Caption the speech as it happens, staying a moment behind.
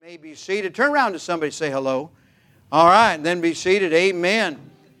may be seated. Turn around to somebody and say hello. All right, and then be seated. Amen.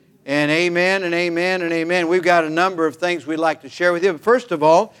 And amen and amen and amen. We've got a number of things we'd like to share with you. But first of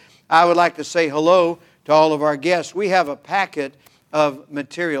all, I would like to say hello to all of our guests. We have a packet of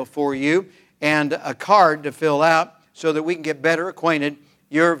material for you and a card to fill out so that we can get better acquainted.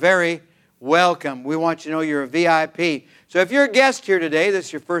 You're very welcome. We want you to know you're a VIP. So if you're a guest here today, this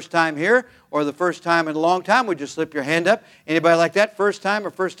is your first time here or the first time in a long time, would you slip your hand up? Anybody like that? First time or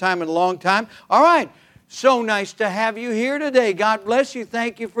first time in a long time? All right. So nice to have you here today. God bless you.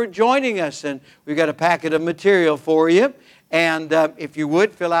 Thank you for joining us. And we've got a packet of material for you. And if you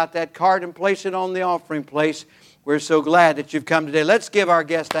would, fill out that card and place it on the offering place. We're so glad that you've come today. Let's give our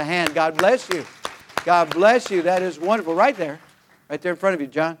guest a hand. God bless you. God bless you. That is wonderful. Right there in front of you,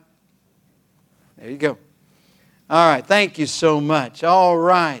 John. There you go. All right. Thank you so much. All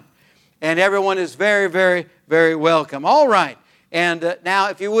right. And everyone is very, very, very welcome. All right. And now,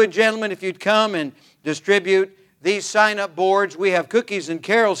 if you would, gentlemen, if you'd come and distribute these sign-up boards. We have cookies and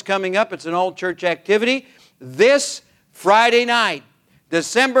carols coming up. It's an all-church activity this Friday night,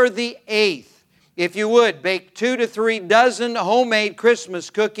 December the 8th. If you would, bake 2 to 3 dozen homemade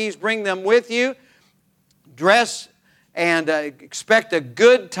Christmas cookies. Bring them with you. Dress and expect a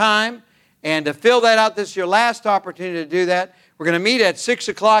good time. And to fill that out, this is your last opportunity to do that. We're going to meet at 6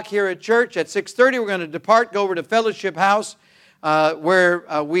 o'clock here at church. At 6:30, we're going to depart, go over to Fellowship House,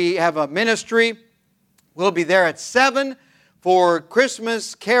 where we have a ministry. We'll be there at 7 for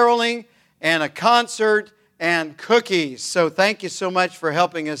Christmas caroling and a concert and cookies. So thank you so much for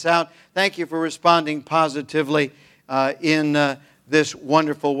helping us out. Thank you for responding positively in this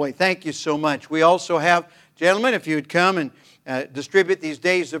wonderful way. Thank you so much. We also have, gentlemen, if you would come and distribute these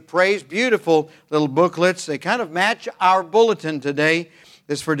days of praise. Beautiful little booklets. They kind of match our bulletin today.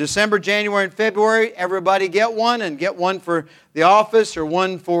 This is for December, January, and February. Everybody get one, and get one for the office or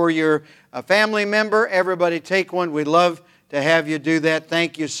one for your family member. Everybody take one. We'd love to have you do that.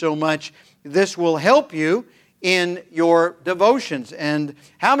 Thank you so much. This will help you in your devotions. And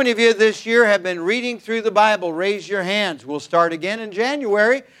how many of you this year have been reading through the Bible? Raise your hands. We'll start again in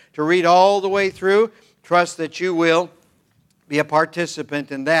January to read all the way through. Trust that you will be a participant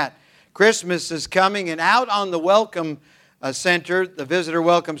in that. Christmas is coming, and out on the Welcome Center, the Visitor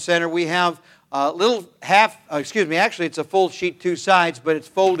Welcome Center, we have a little actually it's a full sheet 2 sides, but it's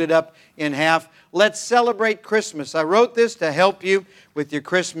folded up in half. Let's celebrate Christmas. I wrote this to help you with your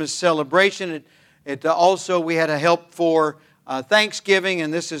Christmas celebration. It also, we had a help for Thanksgiving,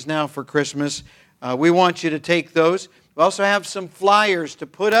 and this is now for Christmas. We want you to take those. We also have some flyers to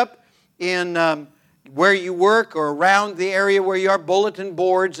put up in where you work or around the area where you are, bulletin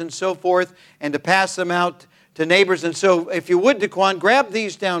boards and so forth, and to pass them out to neighbors. And so if you would, Daquan, grab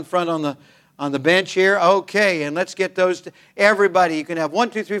these down front on the bench here. Okay, and let's get those to everybody. You can have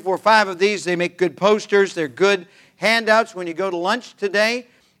 1, 2, 3, 4, 5 of these. They make good posters. They're good handouts. When you go to lunch today,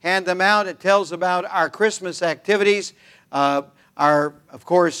 hand them out. It tells about our Christmas activities. Of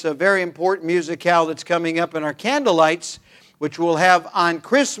course, a very important musicale that's coming up, in our candlelights, which we'll have on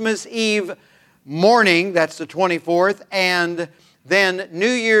Christmas Eve morning, that's the 24th, and then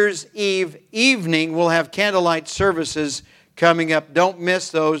New Year's Eve evening, we'll have candlelight services coming up. Don't miss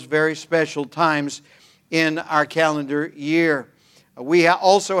those very special times in our calendar year. We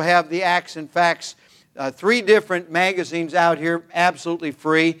also have the Acts and Facts, 3 different magazines out here, absolutely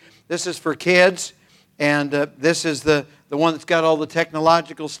free. This is for kids, and this is the one that's got all the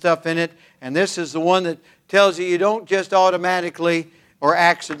technological stuff in it, and this is the one that tells you don't just automatically or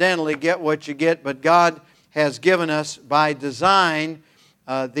accidentally get what you get, but God has given us by design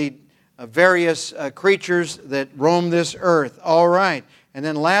the various creatures that roam this earth. All right. And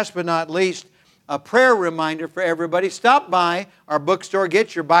then last but not least, a prayer reminder for everybody. Stop by our bookstore,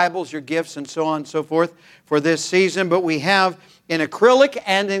 get your Bibles, your gifts, and so on and so forth for this season. But we have in acrylic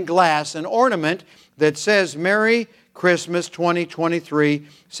and in glass an ornament that says Merry Christmas 2023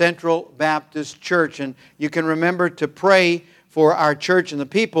 Central Baptist Church. And you can remember to pray for our church and the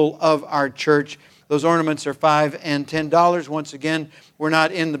people of our church. Those ornaments are $5 and $10. Once again, we're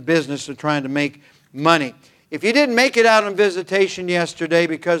not in the business of trying to make money. If you didn't make it out on visitation yesterday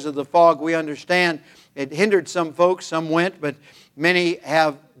because of the fog, we understand it hindered some folks. Some went, but many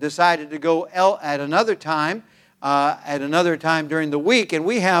have decided to go at another time during the week. And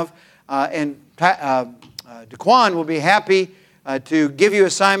we have, Daquan will be happy to give you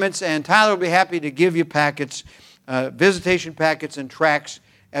assignments, and Tyler will be happy to give you packets, visitation packets and tracts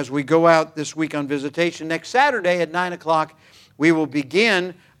as we go out this week on visitation. Next Saturday at 9 o'clock, we will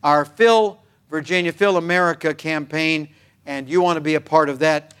begin our Fill Virginia, Fill America campaign, and you want to be a part of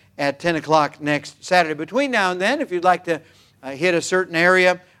that at 10 o'clock next Saturday. Between now and then, if you'd like to hit a certain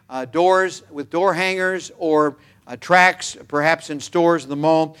area, doors with door hangers or tracts, perhaps in stores in the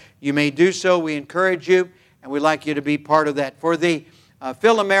mall, you may do so. We encourage you, and we'd like you to be part of that. For the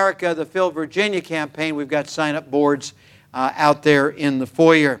Fill America, the Fill Virginia campaign, we've got sign-up boards out there in the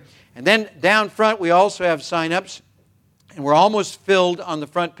foyer. And then down front, we also have sign-ups, and we're almost filled on the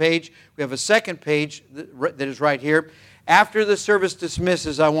front page. We have a second page that is right here. After the service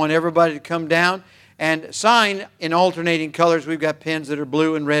dismisses, I want everybody to come down and sign in alternating colors. We've got pens that are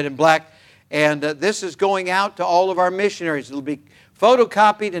blue and red and black. And this is going out to all of our missionaries. It'll be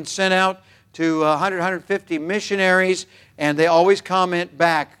photocopied and sent out to 100, 150 missionaries. And they always comment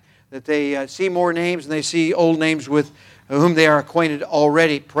back that they see more names and they see old names with whom they are acquainted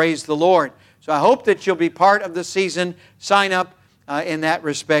already. Praise the Lord. So I hope that you'll be part of the season. Sign up in that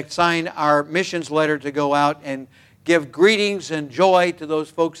respect. Sign our missions letter to go out and give greetings and joy to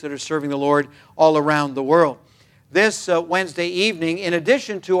those folks that are serving the Lord all around the world. This Wednesday evening, in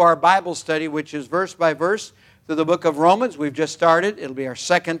addition to our Bible study, which is verse by verse through the book of Romans, we've just started. It'll be our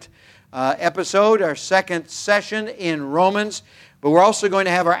second episode, our second session in Romans. But we're also going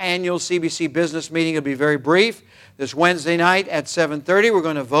to have our annual CBC business meeting. It'll be very brief. This Wednesday night at 7:30, we're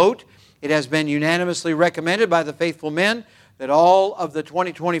going to vote. It has been unanimously recommended by the faithful men that all of the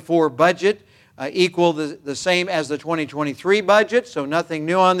 2024 budget equal the same as the 2023 budget, so nothing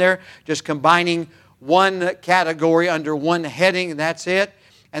new on there, just combining one category under one heading, and that's it.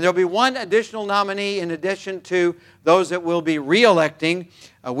 And there'll be one additional nominee in addition to those that will be re-electing.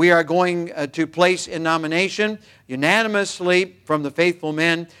 We are going to place in nomination unanimously from the faithful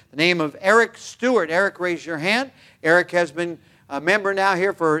men the name of Eric Stewart. Eric, raise your hand. Eric has been a member now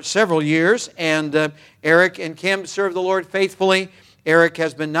here for several years, and Eric and Kim serve the Lord faithfully. Eric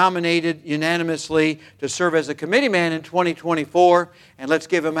has been nominated unanimously to serve as a committee man in 2024, and let's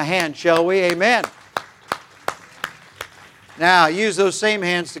give him a hand, shall we? Amen. Now, use those same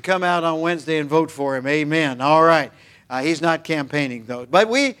hands to come out on Wednesday and vote for him. Amen. All right. He's not campaigning, though. But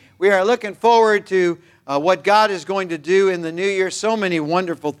we are looking forward to what God is going to do in the new year. So many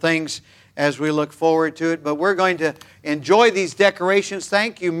wonderful things as we look forward to it. But we're going to enjoy these decorations.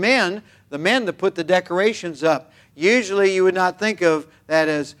 Thank you, men, the men that put the decorations up. Usually you would not think of that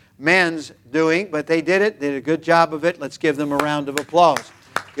as men's doing, but they did it. They did a good job of it. Let's give them a round of applause.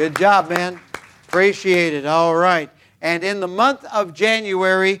 Good job, man. Appreciate it. All right. And in the month of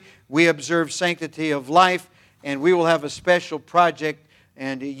January, we observe Sanctity of Life, and we will have a special project,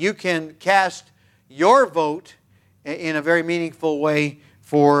 and you can cast your vote in a very meaningful way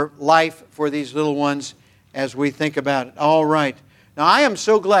for life for these little ones as we think about it. All right. Now, I am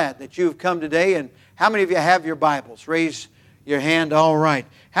so glad that you've come today, and how many of you have your Bibles? Raise your hand. All right.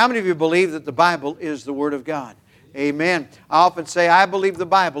 How many of you believe that the Bible is the Word of God? Amen. I often say, I believe the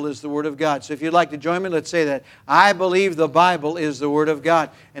Bible is the Word of God. So if you'd like to join me, let's say that. I believe the Bible is the Word of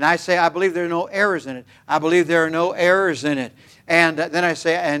God. And I say, I believe there are no errors in it. I believe there are no errors in it. And then I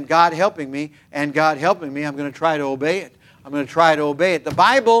say, and God helping me, I'm going to try to obey it. I'm going to try to obey it. The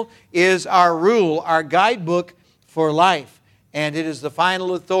Bible is our rule, our guidebook for life. And it is the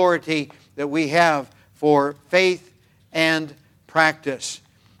final authority that we have for faith and practice.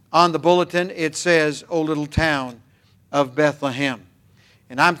 On the bulletin, it says, O little town of Bethlehem.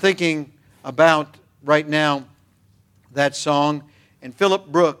 And I'm thinking about, right now, that song. And Philip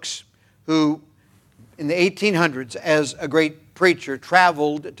Brooks, who in the 1800s, as a great preacher,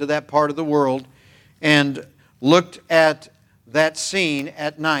 traveled to that part of the world and looked at that scene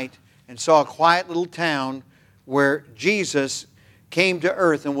at night and saw a quiet little town where Jesus came to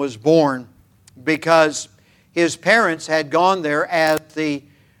earth and was born because his parents had gone there as the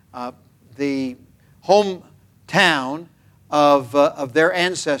hometown of their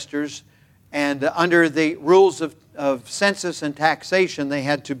ancestors, and under the rules of census and taxation, they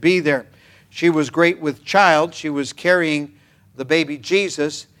had to be there. She was great with child. She was carrying the baby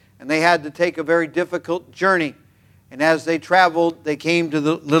Jesus, and they had to take a very difficult journey. And as they traveled, they came to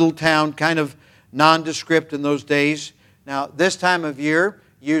the little town, kind of nondescript in those days. Now, this time of year,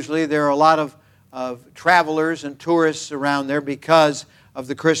 usually there are a lot of travelers and tourists around there because of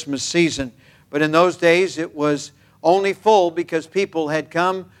the Christmas season. But in those days, it was only full because people had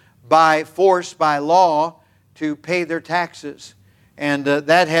come by force, by law, to pay their taxes. And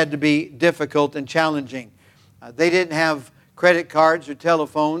that had to be difficult and challenging. They didn't have credit cards or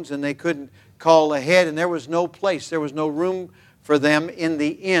telephones, and they couldn't call ahead, and there was no place, there was no room for them in the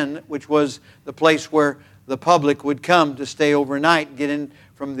inn, which was the place where the public would come to stay overnight and get in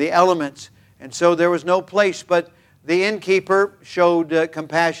from the elements. And so there was no place, but the innkeeper showed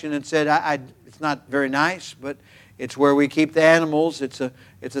compassion and said, it's not very nice, but it's where we keep the animals. It's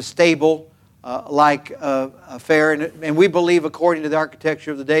a stable affair. And we believe, according to the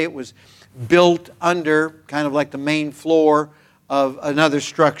architecture of the day, it was built under kind of like the main floor of another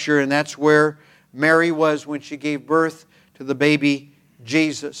structure. And that's where Mary was when she gave birth to the baby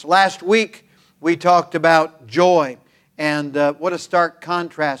Jesus. Last week, we talked about joy. And what a stark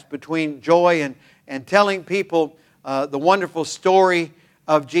contrast between joy and telling people the wonderful story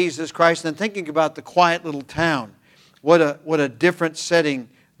of Jesus Christ and thinking about the quiet little town. What a different setting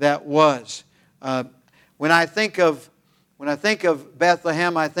that was. When I think of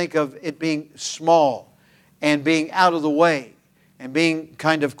Bethlehem, I think of it being small and being out of the way and being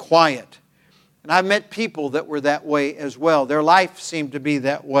kind of quiet. And I've met people that were that way as well. Their life seemed to be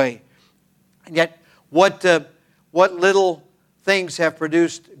that way. And yet, what little things have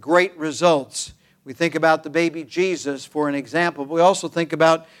produced great results. We think about the baby Jesus, for an example. But we also think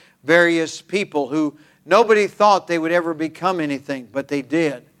about various people who nobody thought they would ever become anything, but they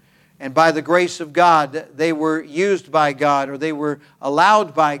did. And by the grace of God, they were used by God, or they were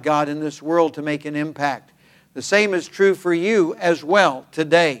allowed by God in this world to make an impact. The same is true for you as well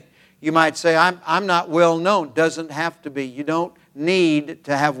today. You might say, I'm not well known. Doesn't have to be. You don't need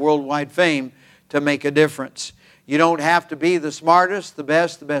to have worldwide fame to make a difference. You don't have to be the smartest, the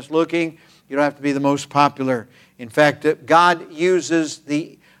best looking. You don't have to be the most popular. In fact, God uses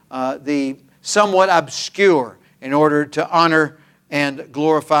the somewhat obscure in order to honor and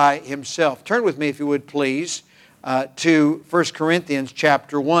glorify Himself. Turn with me, if you would please, to 1 Corinthians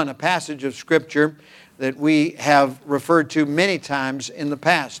chapter 1, a passage of Scripture that we have referred to many times in the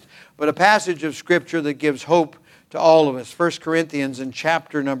past, but a passage of Scripture that gives hope to all of us. 1 Corinthians in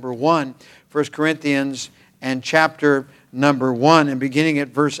chapter number 1. 1 Corinthians and chapter number 1, and beginning at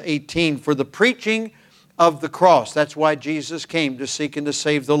verse 18. For the preaching of the cross, that's why Jesus came, to seek and to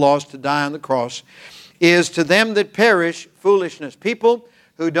save the lost, to die on the cross, is to them that perish foolishness. People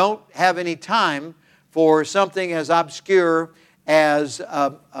who don't have any time for something as obscure as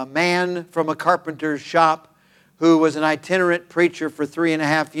a man from a carpenter's shop who was an itinerant preacher for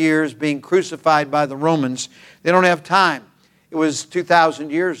 3.5 years being crucified by the Romans. They don't have time. It was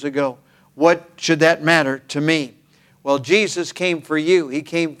 2,000 years ago. What should that matter to me? Well, Jesus came for you. He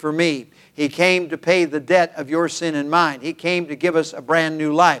came for me. He came to pay the debt of your sin and mine. He came to give us a brand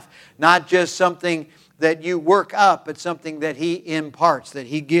new life. Not just something that you work up, but something that He imparts, that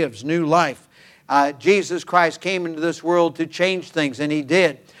He gives new life. Jesus Christ came into this world to change things, and He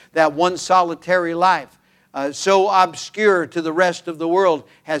did. That one solitary life, so obscure to the rest of the world,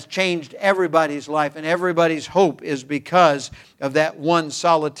 has changed everybody's life, and everybody's hope is because of that one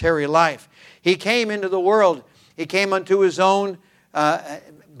solitary life. He came into the world. He came unto His own,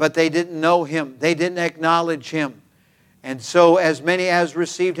 but they didn't know Him. They didn't acknowledge Him. And so as many as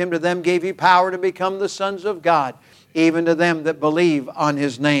received Him, to them gave He power to become the sons of God, even to them that believe on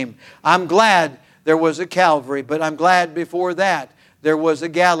His name. I'm glad there was a Calvary, but I'm glad before that there was a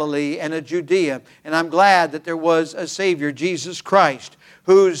Galilee and a Judea. And I'm glad that there was a Savior, Jesus Christ,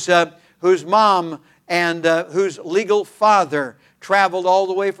 whose mom and whose legal father traveled all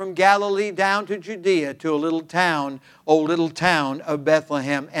the way from Galilee down to Judea to a little town of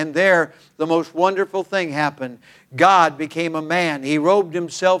Bethlehem. And there the most wonderful thing happened. God became a man. He robed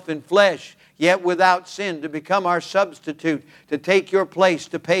Himself in flesh, yet without sin, to become our substitute, to take your place,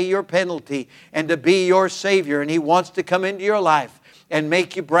 to pay your penalty, and to be your Savior. And He wants to come into your life and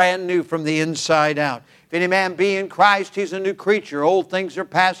make you brand new from the inside out. If any man be in Christ, he's a new creature. Old things are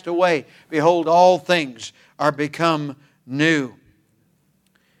passed away. Behold, all things are become new.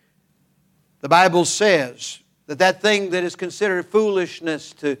 The Bible says that thing that is considered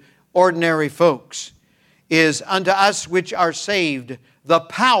foolishness to ordinary folks is unto us which are saved the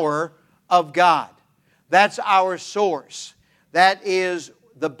power of God. That's our source. That is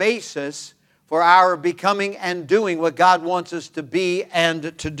the basis for our becoming and doing what God wants us to be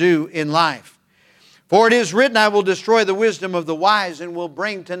and to do in life. For it is written, I will destroy the wisdom of the wise and will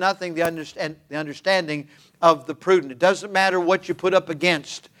bring to nothing the understanding of the prudent. It doesn't matter what you put up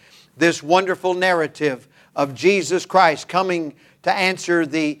against this wonderful narrative of Jesus Christ coming to answer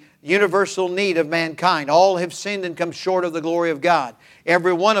the universal need of mankind. All have sinned and come short of the glory of God.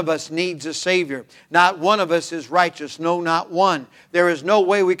 Every one of us needs a Savior. Not one of us is righteous. No, not one. There is no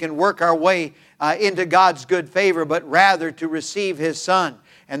way we can work our way into God's good favor, but rather to receive His Son.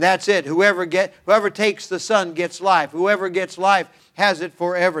 And that's it. Whoever takes the Son gets life. Whoever gets life has it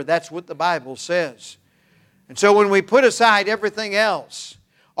forever. That's what the Bible says. And so when we put aside everything else,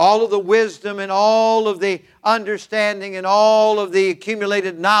 all of the wisdom and all of the understanding and all of the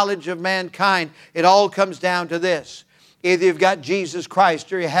accumulated knowledge of mankind, it all comes down to this. Either you've got Jesus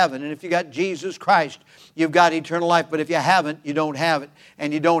Christ or you haven't. And if you've got Jesus Christ, you've got eternal life. But if you haven't, you don't have it.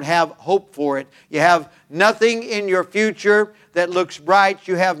 And you don't have hope for it. You have nothing in your future that looks bright.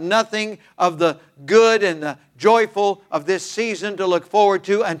 You have nothing of the good and the joyful of this season to look forward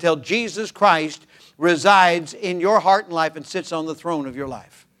to until Jesus Christ resides in your heart and life and sits on the throne of your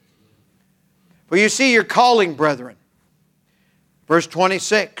life. For you see your calling, brethren. Verse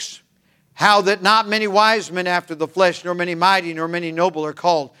 26. How that not many wise men after the flesh, nor many mighty, nor many noble are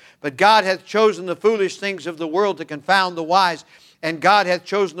called. But God hath chosen the foolish things of the world to confound the wise. And God hath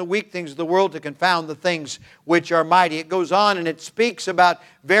chosen the weak things of the world to confound the things which are mighty. It goes on and it speaks about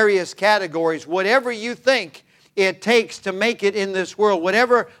various categories. Whatever you think it takes to make it in this world,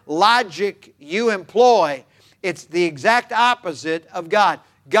 whatever logic you employ, it's the exact opposite of God.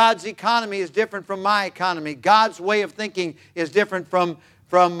 God's economy is different from my economy. God's way of thinking is different from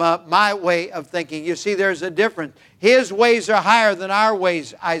my way of thinking. You see, there's a difference. His ways are higher than our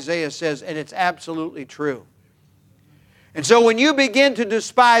ways, Isaiah says, and it's absolutely true. And so when you begin to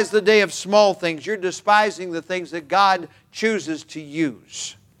despise the day of small things, you're despising the things that God chooses to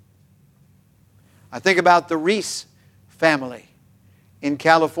use. I think about the Reese family in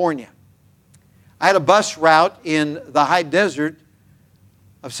California. I had a bus route in the high desert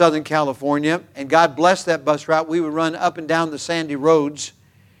of Southern California, and God blessed that bus route. We would run up and down the sandy roads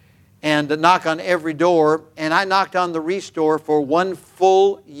and knock on every door. And I knocked on the Reese door for 1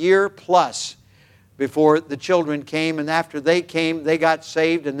 full year plus before the children came. And after they came, they got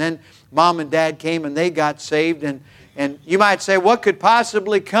saved. And then Mom and Dad came and they got saved. And you might say, what could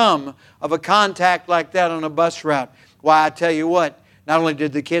possibly come of a contact like that on a bus route? Why, I tell you what, not only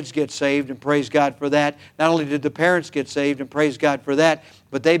did the kids get saved, and praise God for that, not only did the parents get saved, and praise God for that,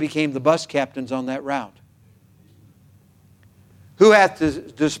 but they became the bus captains on that route. Who hath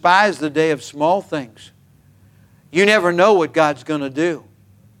despised the day of small things? You never know what God's going to do.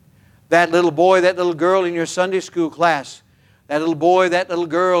 That little boy, that little girl in your Sunday school class, that little boy, that little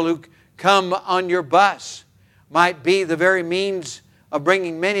girl who come on your bus might be the very means of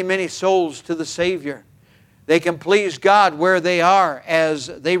bringing many, many souls to the Savior. They can please God where they are as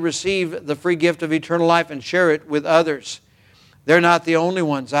they receive the free gift of eternal life and share it with others. They're not the only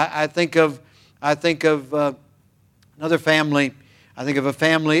ones. I think of another family. I think of a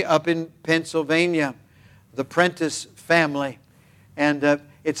family up in Pennsylvania, the Prentice family. And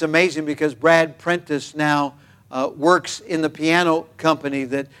it's amazing because Brad Prentice now works in the piano company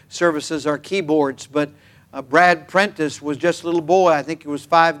that services our keyboards. But Brad Prentice was just a little boy. I think he was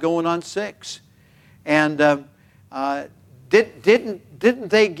 5 going on 6. And didn't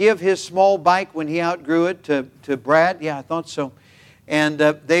they give his small bike when he outgrew it to Brad? Yeah, I thought so. And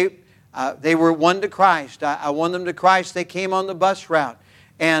they were won to Christ. I won them to Christ. They came on the bus route.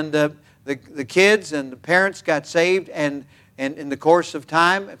 And the kids and the parents got saved. And in the course of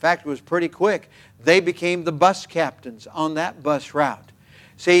time, in fact, it was pretty quick, they became the bus captains on that bus route.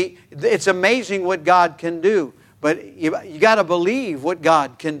 See, it's amazing what God can do. But you got to believe what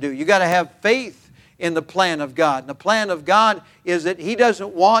God can do. You got to have faith in the plan of God. And the plan of God is that He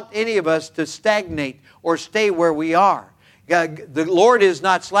doesn't want any of us to stagnate or stay where we are. The Lord is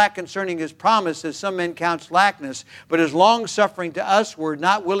not slack concerning His promise, as some men count slackness, but is long-suffering to us. We're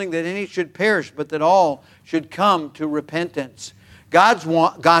not willing that any should perish, but that all should come to repentance. God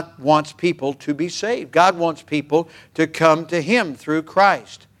wants people to be saved. God wants people to come to Him through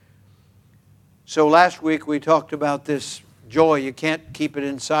Christ. So last week we talked about this joy. You can't keep it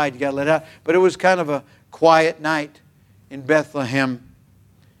inside. You got to let it out. But it was kind of a quiet night in Bethlehem.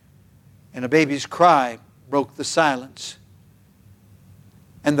 And a baby's cry broke the silence.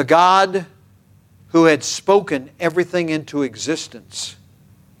 And the God who had spoken everything into existence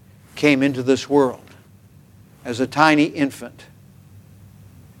came into this world as a tiny infant.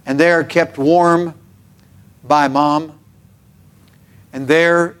 And there kept warm by Mom. And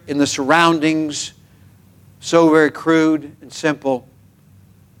there in the surroundings, so very crude and simple,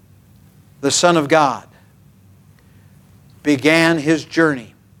 the Son of God began His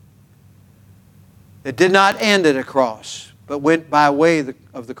journey that did not end at a cross, but went by way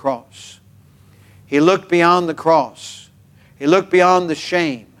of the cross. He looked beyond the cross. He looked beyond the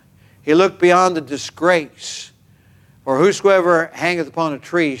shame. He looked beyond the disgrace. For whosoever hangeth upon a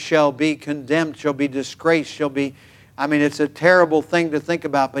tree shall be condemned, shall be disgraced, shall be... it's a terrible thing to think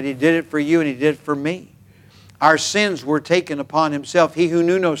about, but He did it for you and He did it for me. Our sins were taken upon Himself. He who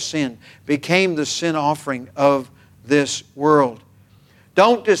knew no sin became the sin offering of this world.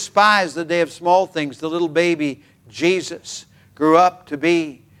 Don't despise the day of small things. The little baby Jesus grew up to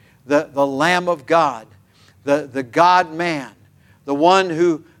be the Lamb of God, the God-man, the one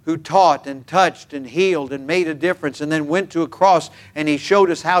who who taught and touched and healed and made a difference and then went to a cross and He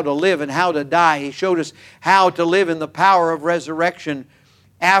showed us how to live and how to die. He showed us how to live in the power of resurrection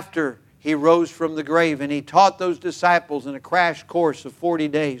after He rose from the grave. And He taught those disciples in a crash course of 40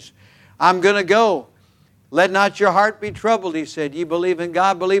 days. I'm going to go. Let not your heart be troubled, He said. Ye believe in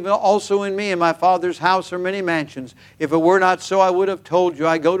God, believe also in me. In my Father's house are many mansions. If it were not so, I would have told you.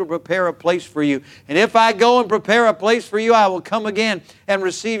 I go to prepare a place for you. And if I go and prepare a place for you, I will come again and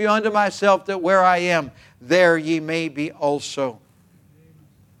receive you unto myself, that where I am, there ye may be also.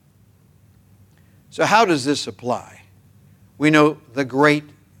 So how does this apply? We know the great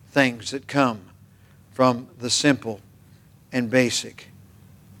things that come from the simple and basic.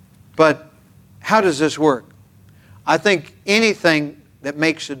 But how does this work? I think anything that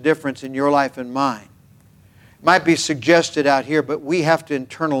makes a difference in your life and mine might be suggested out here, but we have to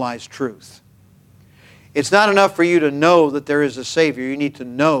internalize truth. It's not enough for you to know that there is a Savior. You need to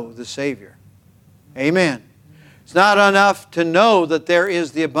know the Savior. Amen. It's not enough to know that there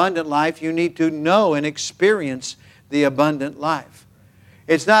is the abundant life. You need to know and experience the abundant life.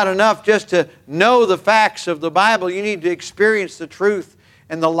 It's not enough just to know the facts of the Bible. You need to experience the truth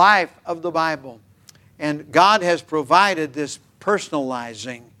and the life of the Bible. And God has provided this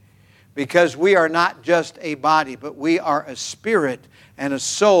personalizing because we are not just a body, but we are a spirit and a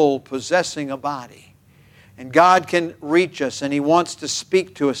soul possessing a body. And God can reach us, and He wants to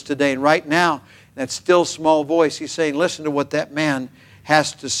speak to us today. And right now, that still small voice, He's saying, listen to what that man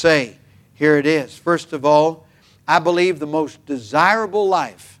has to say. Here it is. First of all, I believe the most desirable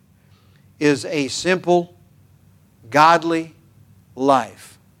life is a simple, godly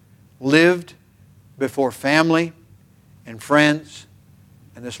life lived before family and friends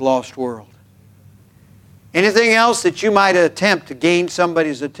and this lost world. Anything else that you might attempt to gain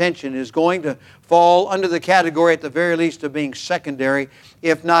somebody's attention is going to fall under the category at the very least of being secondary,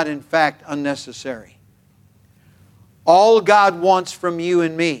 if not in fact unnecessary. All God wants from you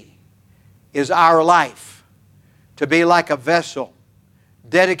and me is our life to be like a vessel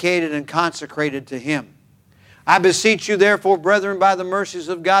dedicated and consecrated to Him. I beseech you, therefore, brethren, by the mercies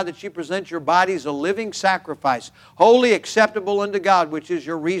of God, that ye present your bodies a living sacrifice, wholly acceptable unto God, which is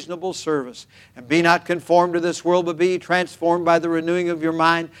your reasonable service. And be not conformed to this world, but be ye transformed by the renewing of your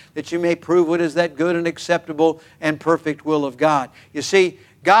mind, that you may prove what is that good and acceptable and perfect will of God. You see,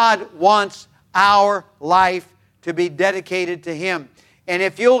 God wants our life to be dedicated to Him. And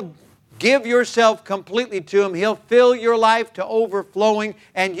if you'll give yourself completely to Him, He'll fill your life to overflowing,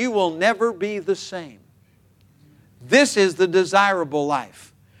 and you will never be the same. This is the desirable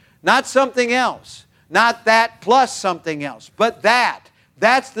life. Not something else. Not that plus something else. But that.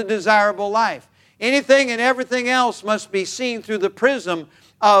 That's the desirable life. Anything and everything else must be seen through the prism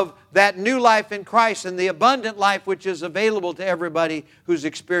of that new life in Christ and the abundant life which is available to everybody who's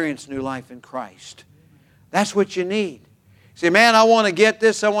experienced new life in Christ. That's what you need. You say, man, I want to get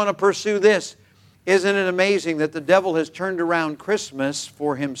this. I want to pursue this. Isn't it amazing that the devil has turned around Christmas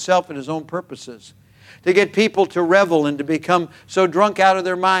for himself and his own purposes? To get people to revel and to become so drunk out of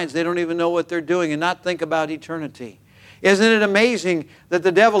their minds they don't even know what they're doing and not think about eternity. Isn't it amazing that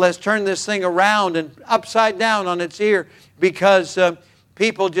the devil has turned this thing around and upside down on its ear because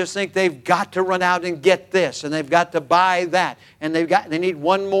people just think they've got to run out and get this and they've got to buy that and they need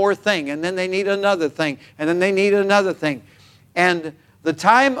one more thing and then they need another thing and then they need another thing. And the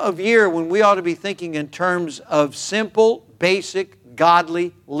time of year when we ought to be thinking in terms of simple, basic,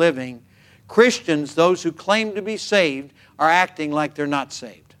 godly living, Christians, those who claim to be saved, are acting like they're not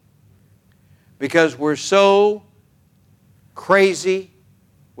saved. Because we're so crazy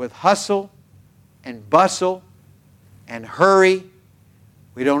with hustle and bustle and hurry,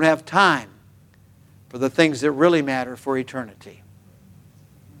 we don't have time for the things that really matter for eternity.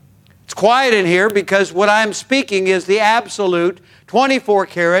 It's quiet in here because what I'm speaking is the absolute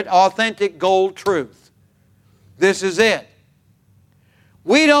 24-karat authentic gold truth. This is it.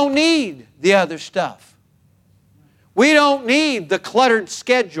 We don't need the other stuff. We don't need the cluttered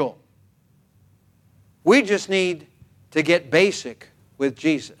schedule. We just need to get basic with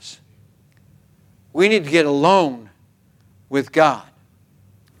Jesus. We need to get alone with God.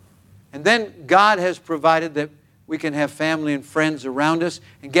 And then God has provided that we can have family and friends around us.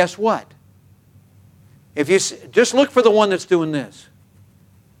 And guess what? If you just look for the one that's doing this.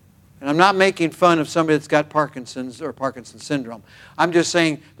 And I'm not making fun of somebody that's got Parkinson's or Parkinson's syndrome. I'm just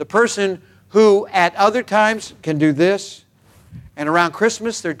saying the person who at other times can do this, and around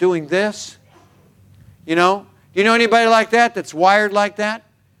Christmas they're doing this. You know? Do you know anybody like that that's wired like that?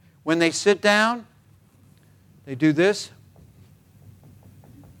 When they sit down, they do this.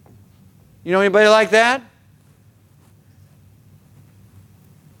 You know anybody like that?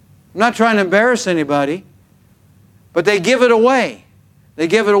 I'm not trying to embarrass anybody, but they give it away. They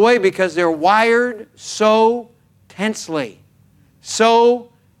give it away because they're wired so tensely,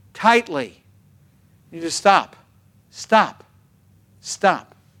 so tightly. You just stop. Stop.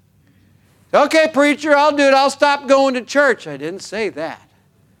 Stop. Okay, preacher, I'll do it. I'll stop going to church. I didn't say that.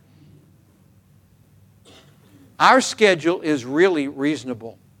 Our schedule is really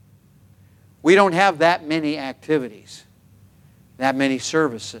reasonable. We don't have that many activities, that many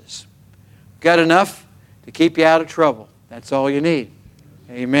services. Got enough to keep you out of trouble. That's all you need.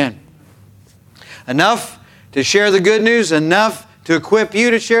 Amen. Enough to share the good news, enough to equip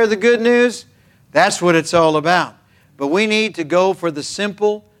you to share the good news. That's what it's all about. But we need to go for the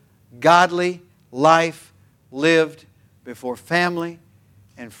simple, godly life lived before family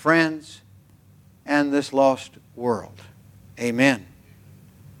and friends and this lost world. Amen.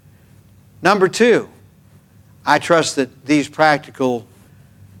 Number 2, I trust that these practical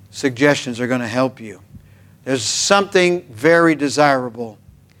suggestions are going to help you. There's something very desirable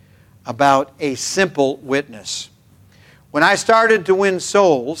about a simple witness. When I started to win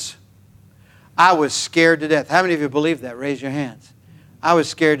souls, I was scared to death. How many of you believe that? Raise your hands. I was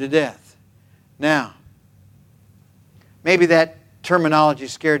scared to death. Now, maybe that terminology,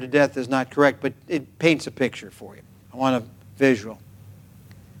 scared to death, is not correct, but it paints a picture for you. I want a visual.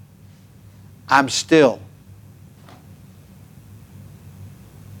 I'm still.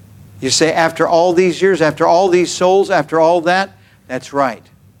 You say, after all these years, after all these souls, after all that? That's right.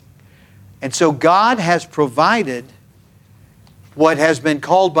 And so God has provided what has been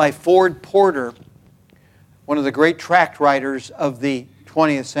called by Ford Porter, one of the great tract writers of the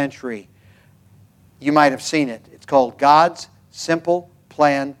 20th century. You might have seen it. It's called God's Simple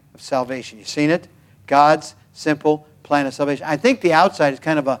Plan of Salvation. You seen it? God's Simple Plan of Salvation. I think the outside is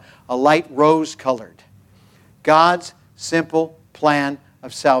kind of a light rose colored. God's Simple Plan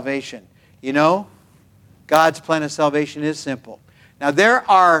of Salvation. You know, God's plan of salvation is simple. Now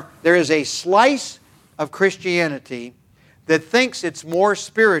there is a slice of Christianity that thinks it's more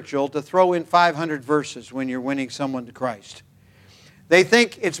spiritual to throw in 500 verses when you're winning someone to Christ. They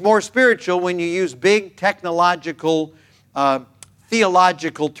think it's more spiritual when you use big technological,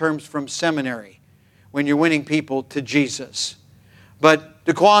 theological terms from seminary when you're winning people to Jesus. But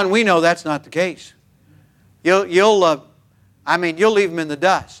Daquan, we know that's not the case. You'll leave them in the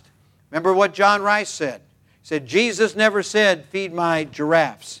dust. Remember what John Rice said? He said, Jesus never said, feed my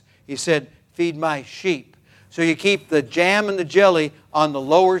giraffes. He said, feed my sheep. So you keep the jam and the jelly on the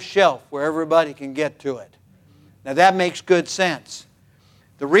lower shelf where everybody can get to it. Now that makes good sense.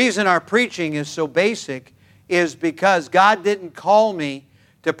 The reason our preaching is so basic is because God didn't call me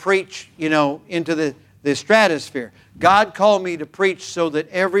to preach, into the stratosphere. God called me to preach so that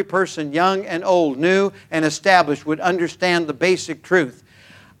every person, young and old, new and established, would understand the basic truth.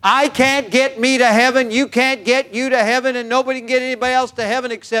 I can't get me to heaven, you can't get you to heaven, and nobody can get anybody else to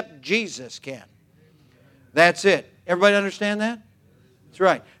heaven except Jesus can. That's it. Everybody understand that? That's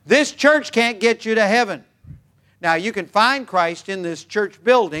right. This church can't get you to heaven. Now, you can find Christ in this church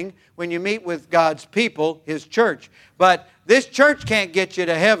building when you meet with God's people, His church. But this church can't get you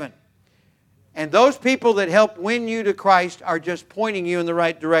to heaven. And those people that help win you to Christ are just pointing you in the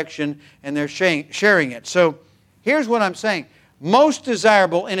right direction, and they're sharing it. So here's what I'm saying. Most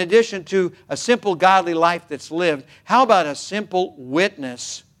desirable, in addition to a simple godly life that's lived, how about a simple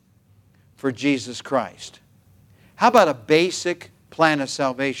witness for Jesus Christ? How about a basic plan of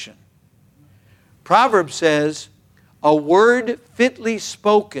salvation? Proverbs says, a word fitly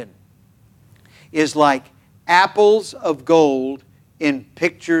spoken is like apples of gold in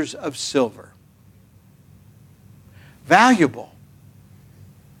pictures of silver. Valuable.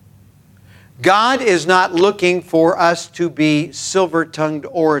 God is not looking for us to be silver-tongued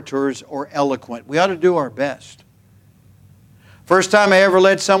orators or eloquent. We ought to do our best. First time I ever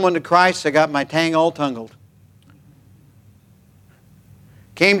led someone to Christ, I got my tang all tangled.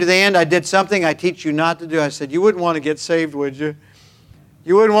 Came to the end, I did something I teach you not to do. I said, you wouldn't want to get saved, would you?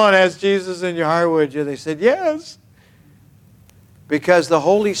 You wouldn't want to ask Jesus in your heart, would you? They said, yes. Because the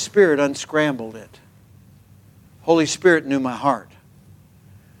Holy Spirit unscrambled it. Holy Spirit knew my heart.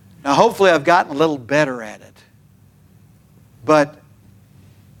 Now, hopefully I've gotten a little better at it. But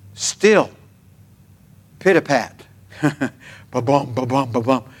still, pit-a-pat. Ba-bum, ba-bum,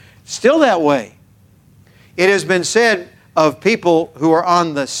 ba-bum. Still that way. It has been said of people who are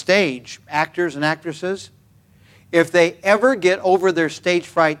on the stage, actors and actresses, if they ever get over their stage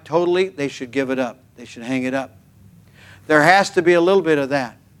fright totally, they should give it up. They should hang it up. There has to be a little bit of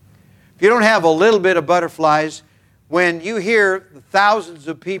that. If you don't have a little bit of butterflies, when you hear the thousands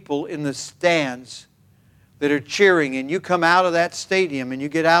of people in the stands, that are cheering, and you come out of that stadium and you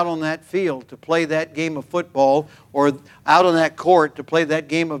get out on that field to play that game of football or out on that court to play that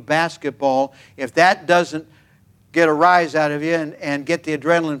game of basketball, if that doesn't get a rise out of you and get the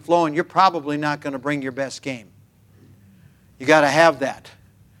adrenaline flowing, you're probably not going to bring your best game. You got to have that.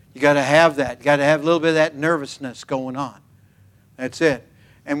 You got to have that. You got to have a little bit of that nervousness going on. That's it.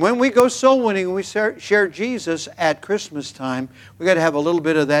 And when we go soul winning and we share Jesus at Christmas time, we got to have a little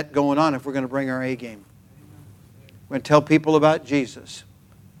bit of that going on if we're going to bring our A game. We're going to tell people about Jesus.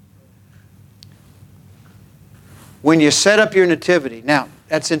 When you set up your nativity, now,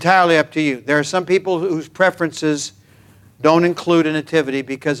 that's entirely up to you. There are some people whose preferences don't include a nativity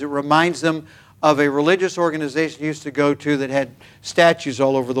because it reminds them of a religious organization you used to go to that had statues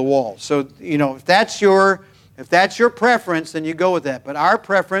all over the wall. So, if that's your preference, then you go with that. But our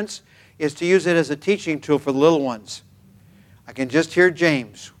preference is to use it as a teaching tool for the little ones. I can just hear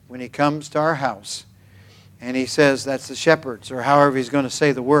James when he comes to our house and he says, that's the shepherds, or however he's going to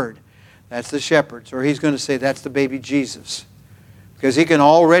say the word. That's the shepherds. Or he's going to say, that's the baby Jesus. Because he can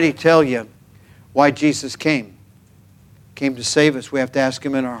already tell you why Jesus came. Came to save us. We have to ask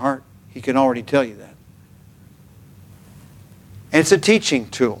him in our heart. He can already tell you that. And it's a teaching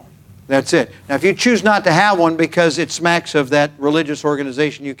tool. That's it. Now, if you choose not to have one because it smacks of that religious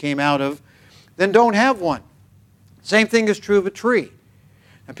organization you came out of, then don't have one. Same thing is true of a tree.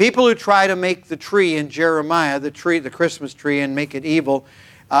 Now, people who try to make the tree in Jeremiah, the Christmas tree, and make it evil,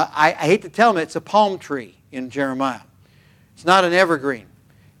 I hate to tell them, it's a palm tree in Jeremiah. It's not an evergreen.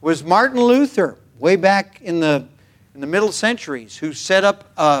 It was Martin Luther, way back in the middle centuries, who set up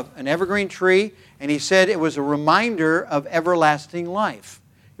an evergreen tree, and he said it was a reminder of everlasting life.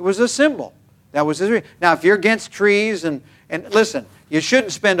 It was a symbol. That was his reason. Now, if you're against trees, and listen, you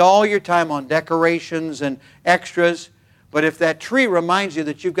shouldn't spend all your time on decorations and extras, but if that tree reminds you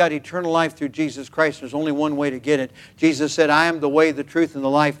that you've got eternal life through Jesus Christ, there's only one way to get it. Jesus said, I am the way, the truth, and the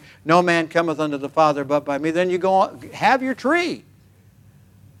life. No man cometh unto the Father but by me. Then you go on, have your tree.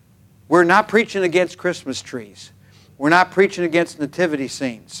 We're not preaching against Christmas trees. We're not preaching against nativity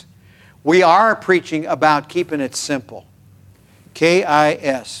scenes. We are preaching about keeping it simple.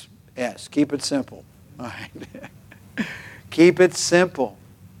 K-I-S-S. Keep it simple. All right. Keep it simple.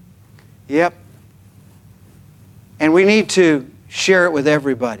 Yep. And we need to share it with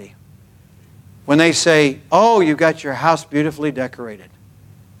everybody. When they say, oh, you've got your house beautifully decorated.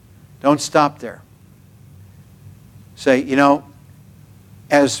 Don't stop there. Say,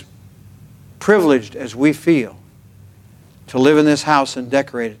 as privileged as we feel to live in this house and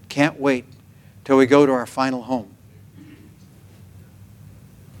decorate it, can't wait till we go to our final home.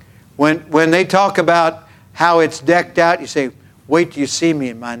 When they talk about how it's decked out, you say, wait till you see me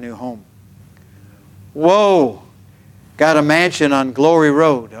in my new home. Whoa! Got a mansion on Glory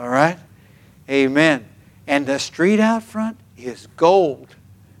Road, all right? Amen. And the street out front is gold.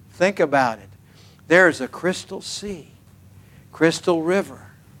 Think about it. There's a crystal sea, crystal river.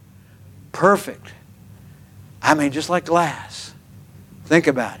 Perfect. I mean, just like glass. Think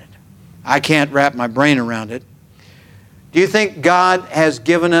about it. I can't wrap my brain around it. Do you think God has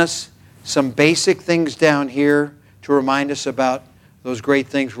given us some basic things down here to remind us about those great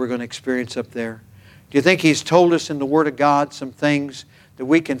things we're going to experience up there? Do you think He's told us in the Word of God some things that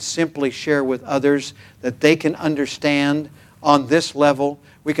we can simply share with others that they can understand on this level?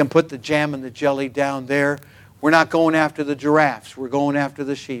 We can put the jam and the jelly down there. We're not going after the giraffes. We're going after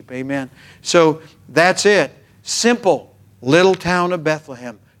the sheep. Amen. So that's it. Simple. Little town of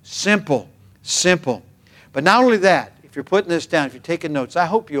Bethlehem. Simple. Simple. But not only that, if you're putting this down, if you're taking notes, I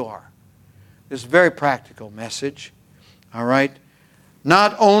hope you are. This is a very practical message. All right?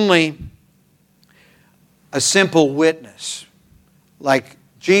 Not only a simple witness, like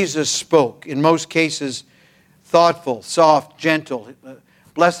Jesus spoke, in most cases, thoughtful, soft, gentle.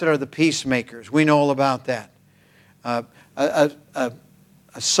 Blessed are the peacemakers. We know all about that. A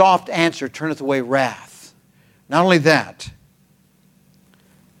soft answer turneth away wrath. Not only that,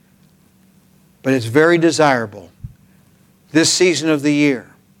 but it's very desirable. This season of the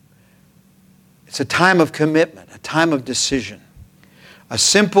year, it's a time of commitment, a time of decision. A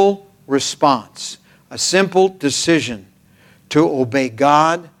simple response, a simple decision to obey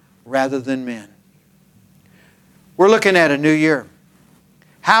God rather than men. We're looking at a new year.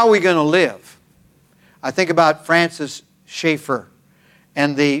 How are we going to live? I think about Francis Schaeffer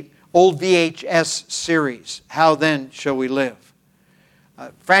and the old VHS series, How Then Shall We Live?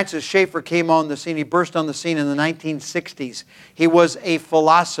 Francis Schaeffer came on the scene. He burst on the scene in the 1960s. He was a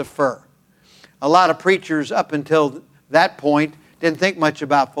philosopher. A lot of preachers up until that point didn't think much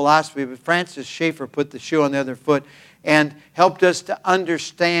about philosophy, but Francis Schaeffer put the shoe on the other foot and helped us to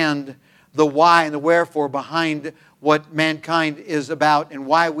understand the why and the wherefore behind what mankind is about and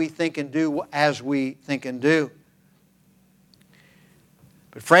why we think and do as we think and do.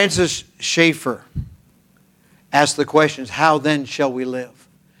 But Francis Schaeffer asked the questions, how then shall we live?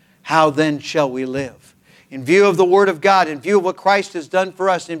 How then shall we live? In view of the Word of God, in view of what Christ has done for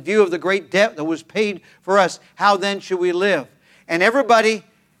us, in view of the great debt that was paid for us, how then should we live? And everybody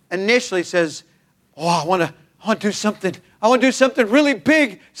initially says, oh, I want to do something. I want to do something really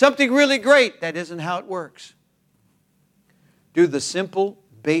big, something really great. That isn't how it works. Do the simple,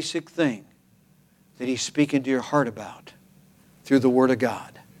 basic thing that He's speaking to your heart about through the Word of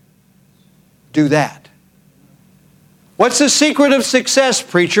God. Do that. What's the secret of success,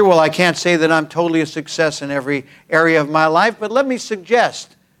 preacher? Well, I can't say that I'm totally a success in every area of my life, but let me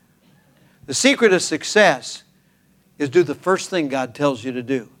suggest the secret of success is do the first thing God tells you to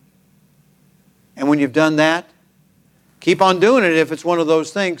do. And when you've done that, keep on doing it. If it's one of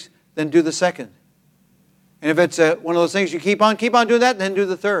those things, then do the second. And if it's one of those things you keep on doing that, then do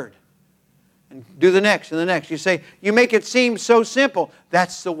the third. And do the next and the next. You say, you make it seem so simple.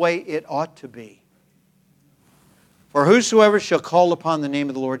 That's the way it ought to be. For whosoever shall call upon the name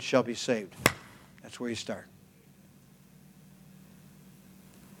of the Lord shall be saved. That's where you start.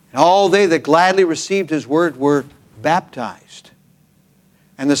 And all they that gladly received His word were baptized.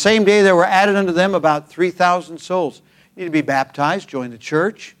 And the same day there were added unto them about 3,000 souls. You need to be baptized, join the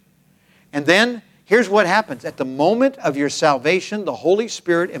church. And then, here's what happens. At the moment of your salvation, the Holy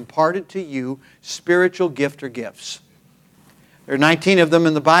Spirit imparted to you spiritual gift or gifts. There are 19 of them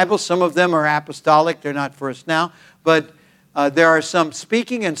in the Bible. Some of them are apostolic. They're not for us now. But there are some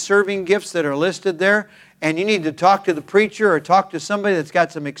speaking and serving gifts that are listed there. And you need to talk to the preacher or talk to somebody that's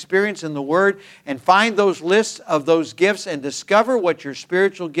got some experience in the Word and find those lists of those gifts and discover what your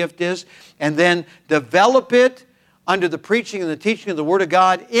spiritual gift is and then develop it under the preaching and the teaching of the Word of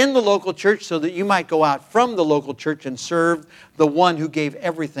God in the local church so that you might go out from the local church and serve the one who gave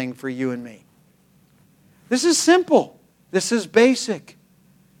everything for you and me. This is simple. This is basic.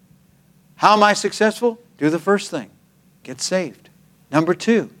 How am I successful? Do the first thing. Get saved. Number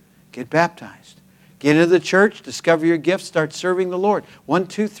 2, get baptized. Get into the church, discover your gifts, start serving the Lord. 1,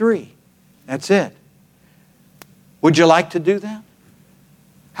 2, 3. That's it. Would you like to do that?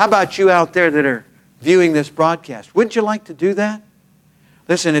 How about you out there that are viewing this broadcast? Wouldn't you like to do that?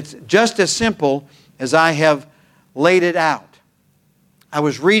 Listen, it's just as simple as I have laid it out. I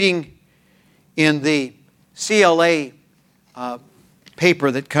was reading in the CLA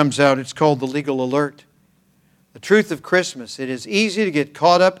paper that comes out. It's called The Legal Alert. The truth of Christmas. It is easy to get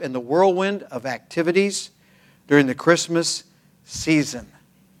caught up in the whirlwind of activities during the Christmas season.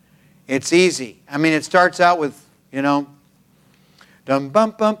 It's easy. I mean, it starts out with, dum bum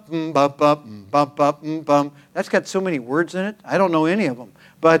bum bum bum bum bum bum bum. That's got so many words in it. I don't know any of them.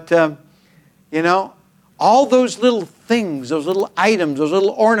 But, all those little things, those little items, those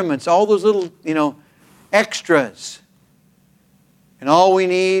little ornaments, all those little, extras. And all we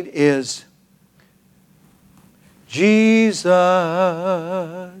need is Jesus,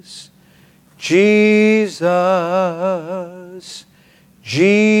 Jesus,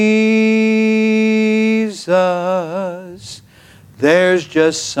 Jesus. There's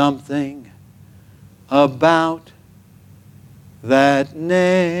just something about that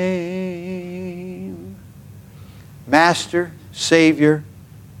name. Master, Savior,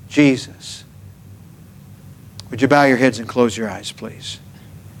 Jesus. Would you bow your heads and close your eyes, please?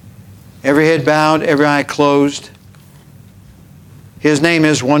 Every head bowed, every eye closed. His name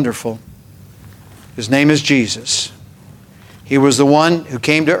is wonderful. His name is Jesus. He was the one who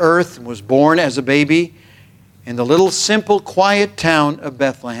came to earth and was born as a baby in the little simple, quiet town of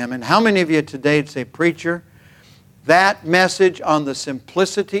Bethlehem. And how many of you today would say, preacher, that message on the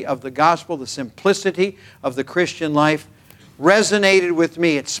simplicity of the gospel, the simplicity of the Christian life, resonated with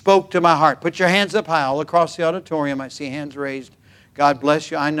me. It spoke to my heart. Put your hands up high all across the auditorium. I see hands raised. God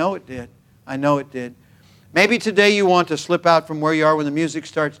bless you. I know it did. I know it did. Maybe today you want to slip out from where you are when the music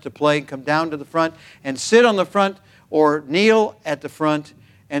starts to play and come down to the front and sit on the front or kneel at the front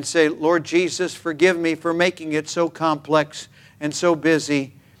and say, Lord Jesus, forgive me for making it so complex and so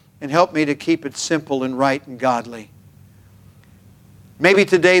busy, and help me to keep it simple and right and godly. Maybe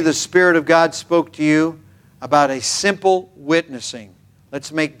today the Spirit of God spoke to you about a simple witnessing.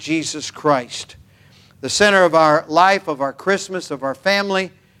 Let's make Jesus Christ the center of our life, of our Christmas, of our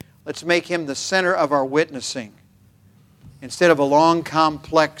family. Let's make Him the center of our witnessing. Instead of a long,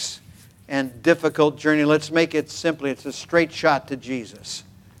 complex, and difficult journey, let's make it simply, it's a straight shot to Jesus.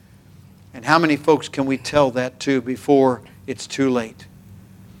 And how many folks can we tell that to before it's too late?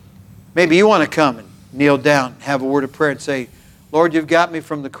 Maybe you want to come and kneel down, have a word of prayer and say, Lord, you've got me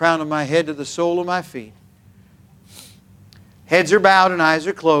from the crown of my head to the sole of my feet. Heads are bowed and eyes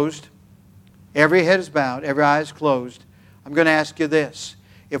are closed. Every head is bowed, every eye is closed. I'm going to ask you this.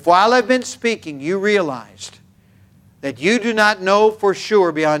 If while I've been speaking, you realized that you do not know for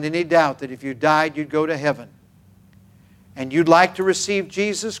sure beyond any doubt that if you died, you'd go to heaven, and you'd like to receive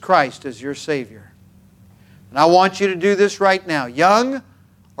Jesus Christ as your Savior, and I want you to do this right now, young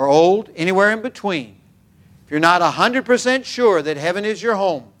or old, anywhere in between. If you're not 100% sure that heaven is your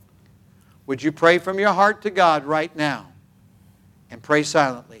home, would you pray from your heart to God right now? And pray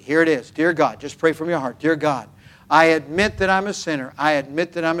silently. Here it is. Dear God, just pray from your heart. Dear God, I admit that I'm a sinner. I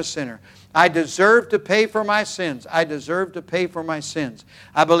admit that I'm a sinner. I deserve to pay for my sins. I deserve to pay for my sins.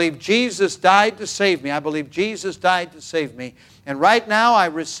 I believe Jesus died to save me. I believe Jesus died to save me. And right now I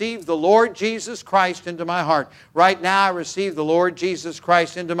receive the Lord Jesus Christ into my heart. Right now I receive the Lord Jesus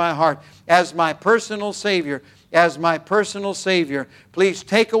Christ into my heart as my personal Savior. As my personal Savior. Please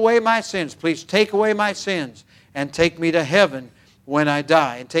take away my sins. Please take away my sins and take me to heaven when I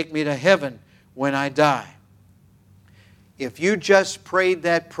die. And take me to heaven when I die. If you just prayed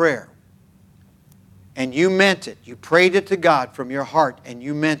that prayer and you meant it, you prayed it to God from your heart and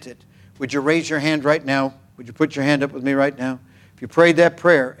you meant it, would you raise your hand right now? Would you put your hand up with me right now? If you prayed that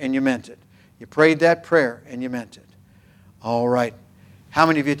prayer and you meant it. You prayed that prayer and you meant it. All right. How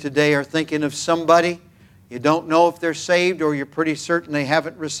many of you today are thinking of somebody? You don't know if they're saved, or you're pretty certain they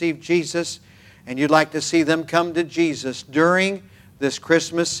haven't received Jesus, and you'd like to see them come to Jesus during this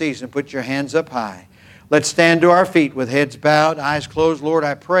Christmas season. Put your hands up high. Let's stand to our feet with heads bowed, eyes closed. Lord,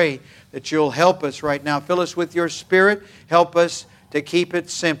 I pray that you'll help us right now. Fill us with your Spirit. Help us to keep it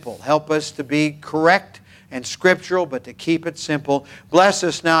simple. Help us to be correct and scriptural, but to keep it simple. Bless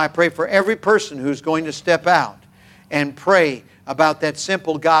us now. I pray for every person who's going to step out and pray about that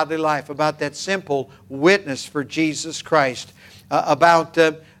simple godly life, about that simple witness for Jesus Christ, about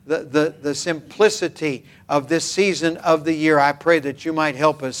the simplicity of this season of the year. I pray that you might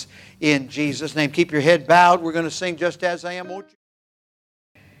help us in Jesus' name. Keep your head bowed. We're going to sing Just As I Am. Won't you?